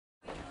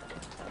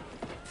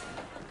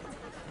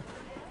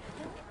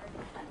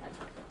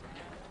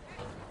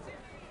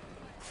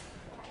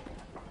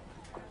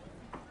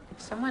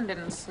Someone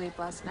didn't sleep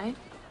last night.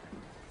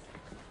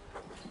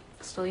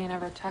 Still, you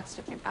never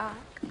texted me back.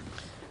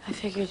 I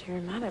figured you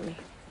were mad at me.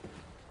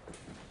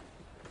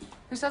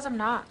 Who says I'm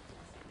not?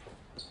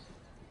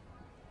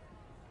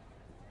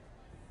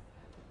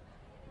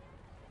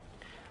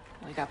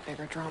 We got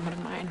bigger drama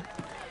than mine.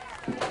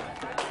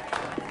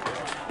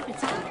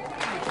 It's on.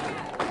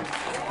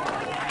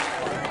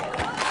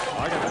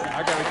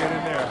 I gotta get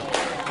in there.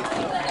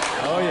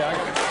 Oh yeah, I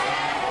gotta.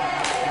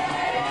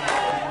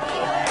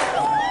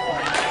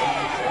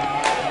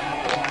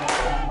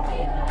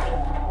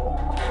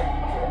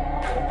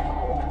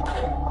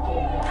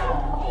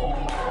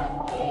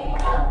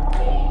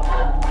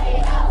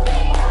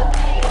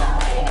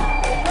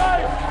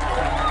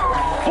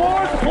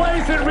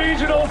 In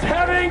regionals,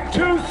 heading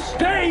to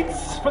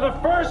states for the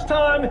first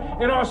time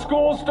in our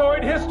school's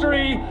storied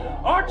history,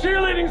 our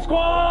cheerleading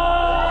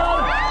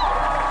squad!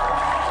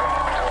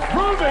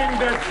 Proving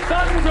that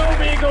Sun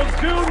Grove Eagles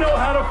do know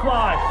how to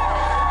fly.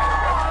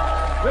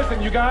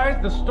 Listen, you guys,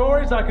 the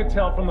stories I could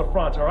tell from the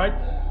front, all right?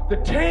 The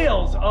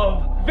tales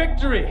of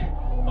victory,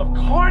 of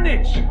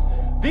carnage.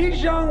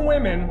 These young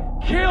women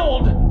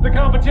killed the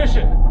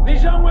competition.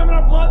 These young women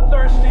are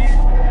bloodthirsty,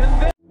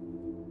 and they...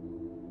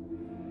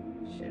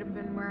 Should have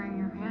been wearing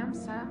your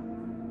hamsa.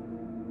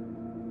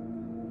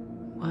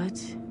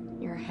 What?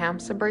 Your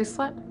hamsa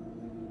bracelet?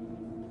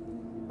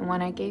 The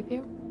one I gave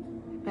you?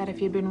 I bet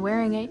if you'd been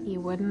wearing it,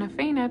 you wouldn't have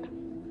fainted.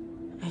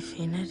 I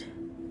fainted?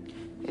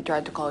 They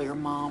tried to call your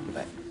mom,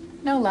 but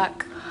no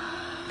luck.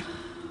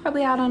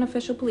 Probably out on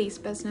official police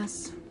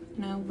business.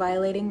 You know,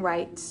 violating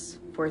rights,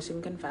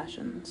 forcing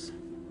confessions.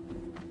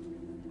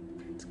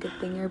 It's a good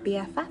thing your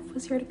BFF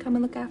was here to come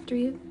and look after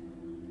you.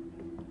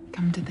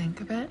 Come to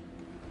think of it,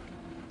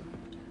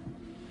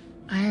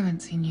 I haven't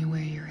seen you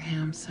wear your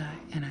hamsa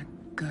in a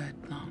good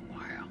long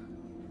while.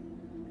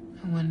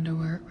 I wonder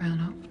where it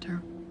ran off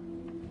to.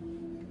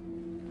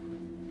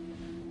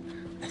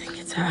 I think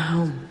it's at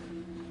home.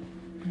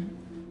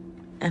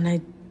 And I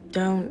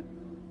don't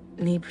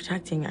need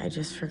protecting. I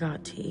just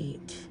forgot to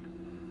eat.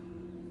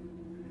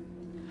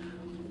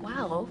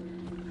 Well,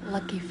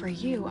 lucky for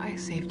you, I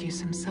saved you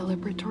some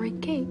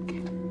celebratory cake.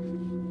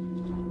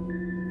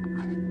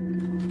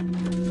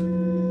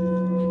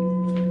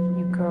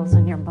 You girls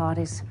and your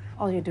bodies.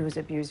 All you do is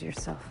abuse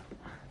yourself.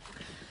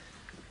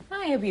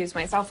 I abuse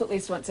myself at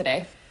least once a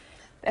day.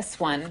 This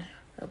one,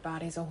 her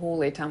body's a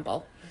holy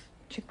temple.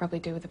 She could probably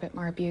do with a bit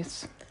more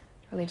abuse.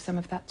 Relieve some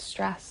of that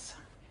stress.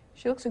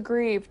 She looks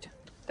aggrieved,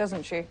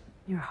 doesn't she?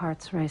 Your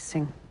heart's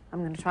racing. I'm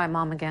going to try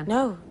Mom again.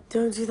 No,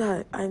 don't do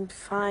that. I'm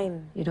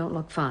fine. You don't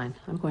look fine.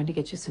 I'm going to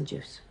get you some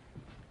juice.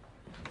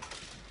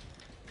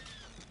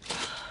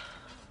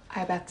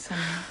 I bet some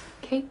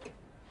cake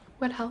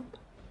would help.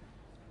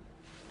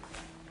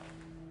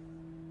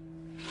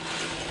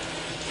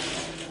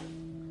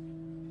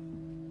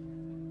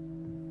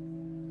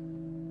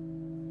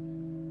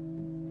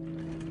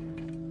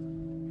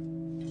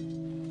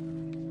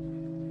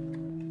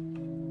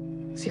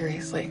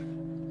 Seriously,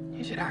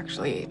 you should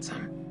actually eat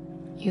some.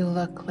 You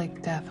look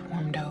like death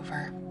warmed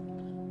over.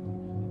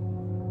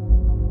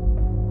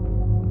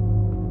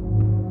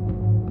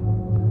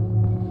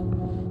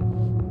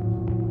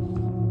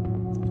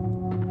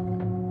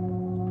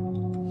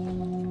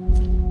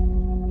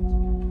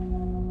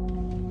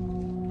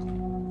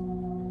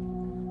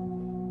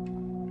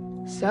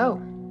 So,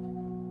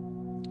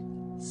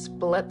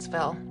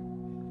 Splitsville,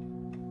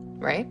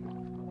 right?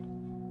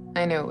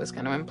 I knew it was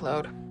gonna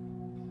implode.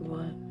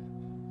 What?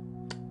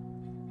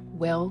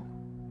 Will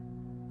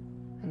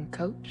and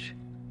Coach.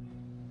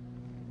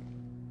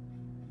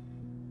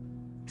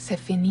 C'est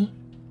fini.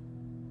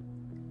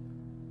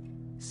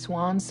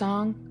 Swan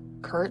song,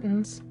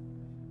 curtains,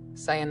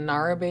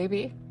 sayonara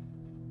baby.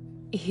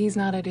 He's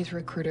not at his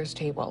recruiter's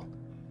table,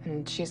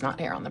 and she's not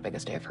here on the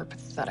biggest day of her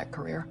pathetic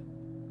career.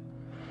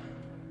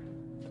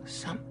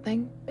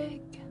 Something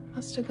big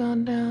must have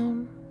gone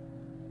down.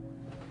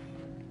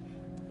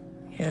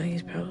 Yeah,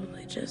 he's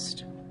probably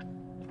just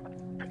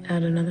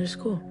at another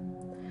school.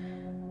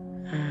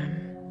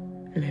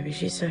 Maybe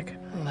she's sick.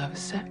 Love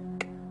sick.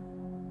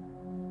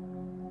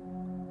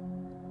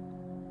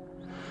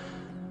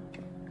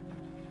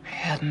 I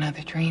had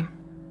another dream.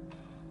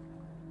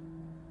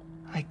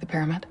 Like the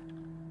pyramid.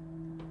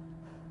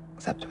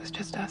 Except it was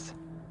just us.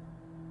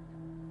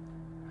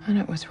 And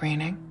it was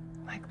raining,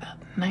 like that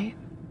night.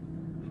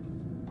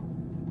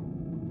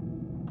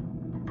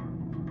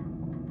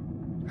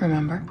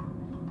 Remember?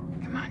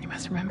 Come on, you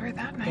must remember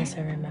that night. Yes,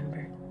 I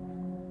remember.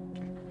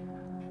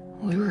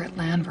 We were at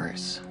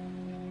Landverse,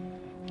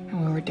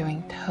 and we were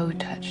doing toe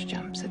touch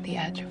jumps at the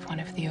edge of one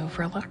of the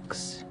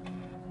overlooks.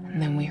 And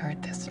then we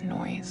heard this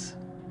noise,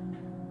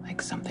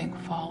 like something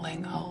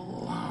falling a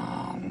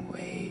long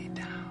way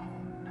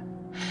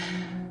down.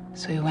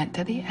 So we went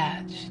to the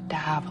edge to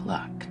have a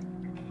look.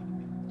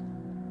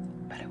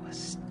 But it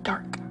was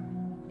dark.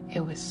 It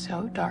was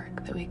so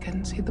dark that we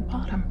couldn't see the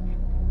bottom.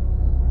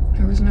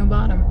 There was no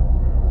bottom.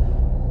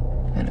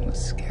 And it was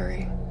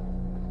scary.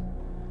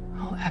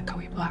 All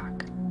echoey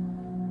black.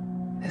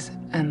 This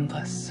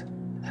endless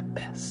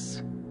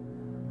abyss.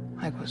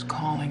 like was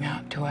calling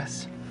out to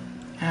us.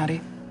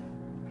 Addy,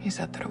 he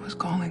said that it was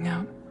calling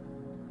out.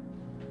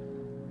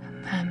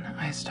 And then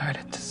I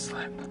started to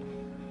slip.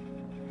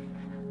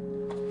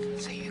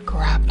 So you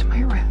grabbed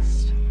my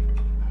wrist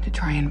to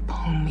try and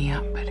pull me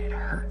up, but it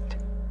hurt.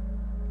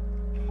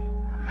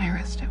 My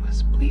wrist, it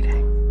was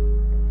bleeding.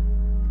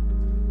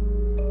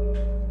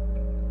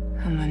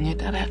 And then you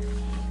did it.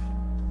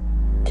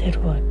 Did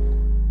what?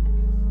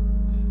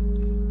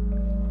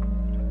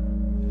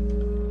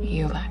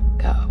 You let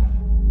go.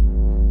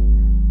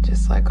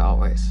 Just like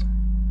always.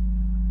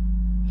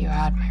 You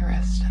had my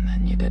wrist and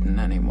then you didn't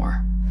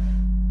anymore.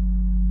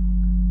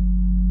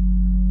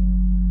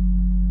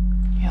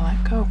 You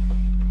let go.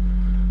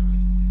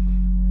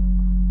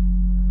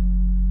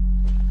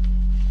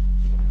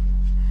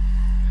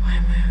 Why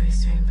am I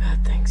always doing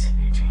bad things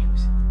in your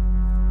dreams?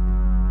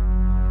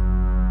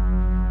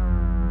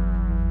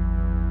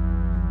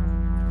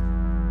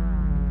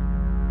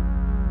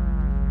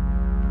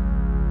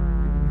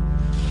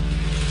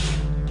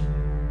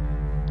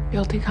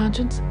 Guilty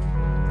conscience?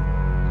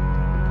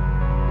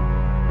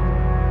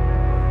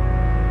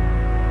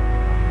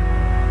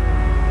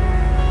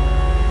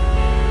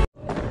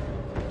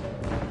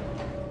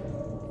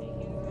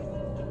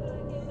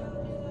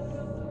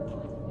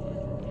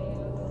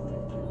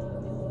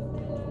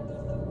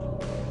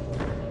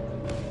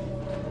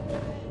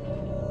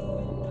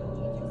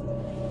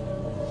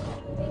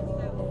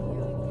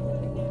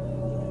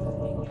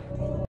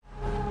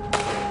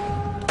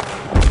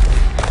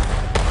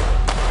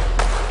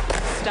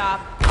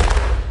 Stop.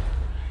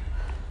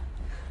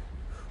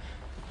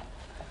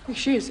 Your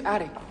shoes,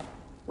 Addy.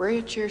 Where are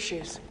your cheer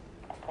shoes?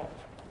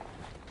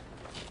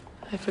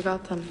 I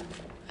forgot them,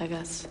 I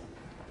guess.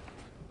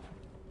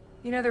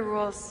 You know the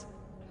rules.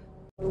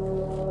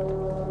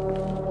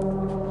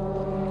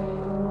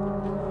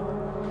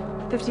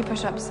 50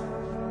 push-ups.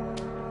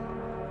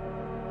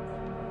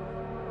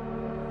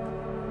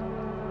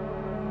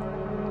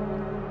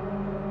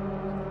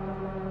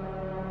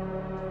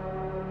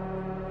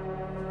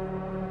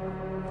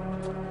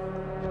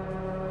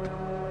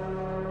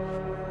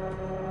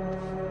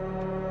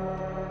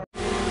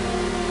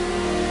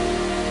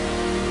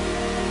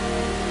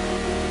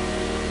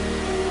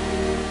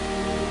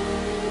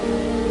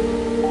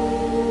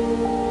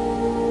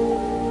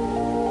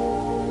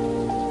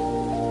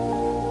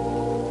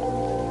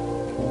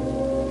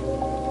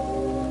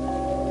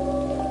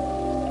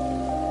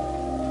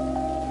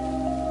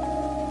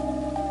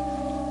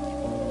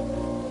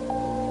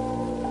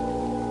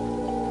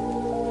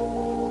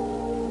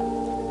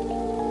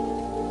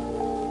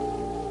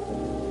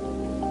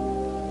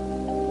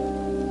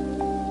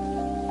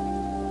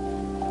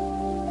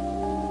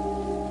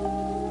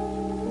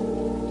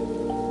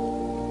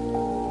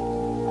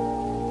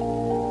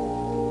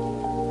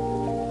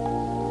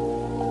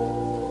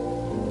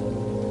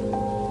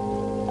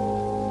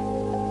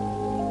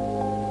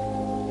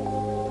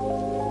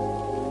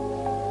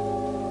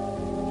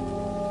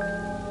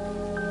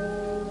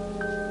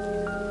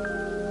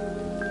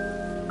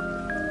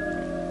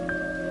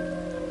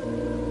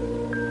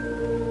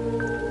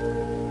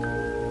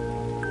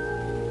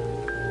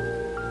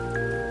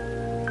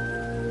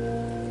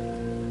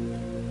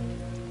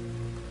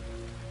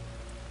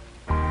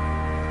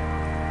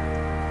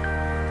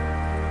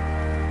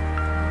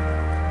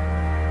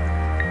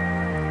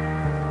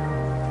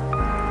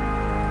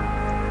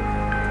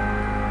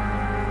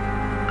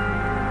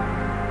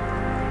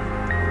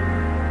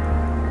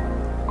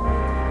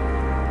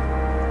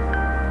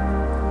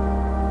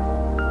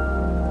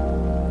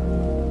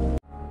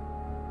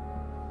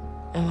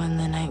 And when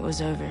the night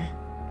was over,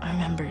 I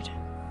remembered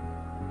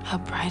how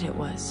bright it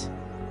was,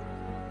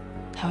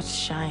 how it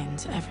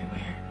shines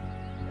everywhere,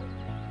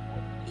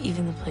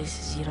 even the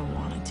places you don't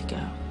want it to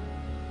go,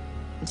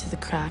 into the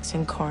cracks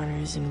and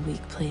corners and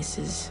weak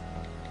places.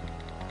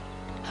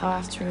 How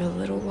after a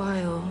little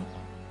while,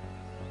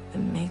 it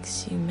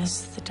makes you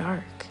miss the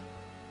dark.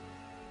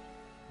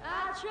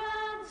 I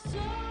tried so